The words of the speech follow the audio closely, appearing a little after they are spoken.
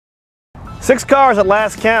6 cars at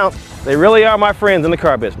last count. They really are my friends in the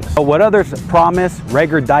car business. What others promise,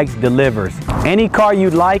 Rager Dykes delivers. Any car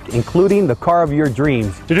you'd like, including the car of your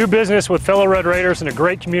dreams. To do business with fellow Red Raiders and a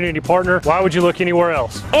great community partner, why would you look anywhere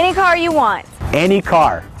else? Any car you want. Any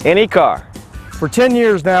car. Any car. For 10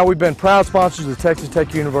 years now, we've been proud sponsors of Texas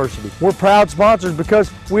Tech University. We're proud sponsors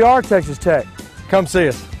because we are Texas Tech. Come see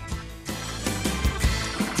us.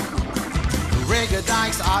 Rager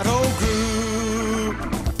Dykes Auto Group.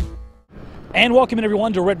 And welcome in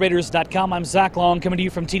everyone to RedRaiders.com. I'm Zach Long coming to you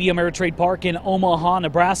from TD Ameritrade Park in Omaha,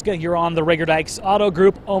 Nebraska. You're on the Rager Dykes Auto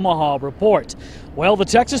Group Omaha Report. Well, the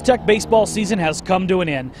Texas Tech baseball season has come to an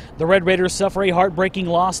end. The Red Raiders suffer a heartbreaking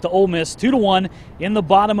loss to Ole Miss 2-1 in the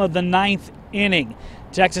bottom of the 9th inning.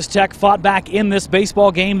 Texas Tech fought back in this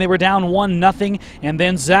baseball game. They were down 1-0, and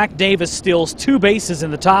then Zach Davis steals 2 bases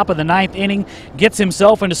in the top of the 9th inning, gets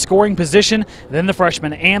himself into scoring position. Then the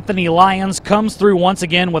freshman Anthony Lyons comes through once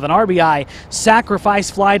again with an RBI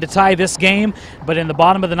sacrifice fly to tie this game. But in the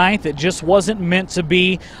bottom of the 9th, it just wasn't meant to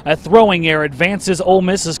be. A throwing error advances Ole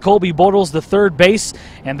Miss as Colby Bortles the third base,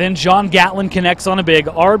 and then John Gatlin connects on a big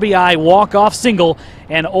RBI walk-off single,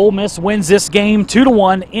 and Ole Miss wins this game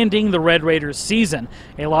 2-1, ending the Red Raiders season.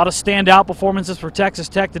 A lot of standout performances for Texas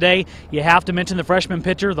Tech today. You have to mention the freshman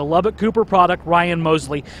pitcher, the Lubbock Cooper product, Ryan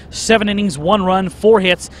Mosley. 7 innings, 1 run, 4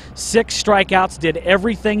 hits, 6 strikeouts, did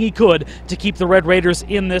everything he could to keep the Red Raiders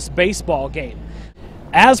in this baseball game.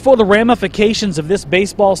 As for the ramifications of this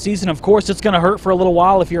baseball season, of course, it's going to hurt for a little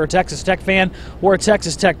while if you're a Texas Tech fan or a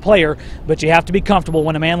Texas Tech player, but you have to be comfortable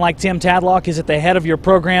when a man like Tim Tadlock is at the head of your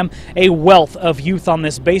program, a wealth of youth on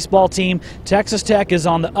this baseball team. Texas Tech is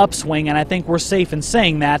on the upswing, and I think we're safe in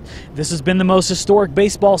saying that. This has been the most historic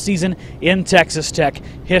baseball season in Texas Tech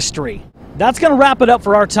history. That's going to wrap it up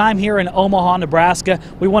for our time here in Omaha, Nebraska.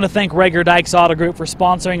 We want to thank Rager Dykes Auto Group for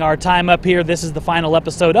sponsoring our time up here. This is the final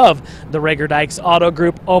episode of the Rager Dykes Auto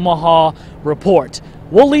Group Omaha Report.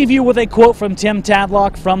 We'll leave you with a quote from Tim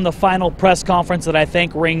Tadlock from the final press conference that I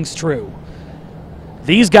think rings true.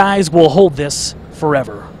 These guys will hold this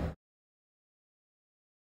forever.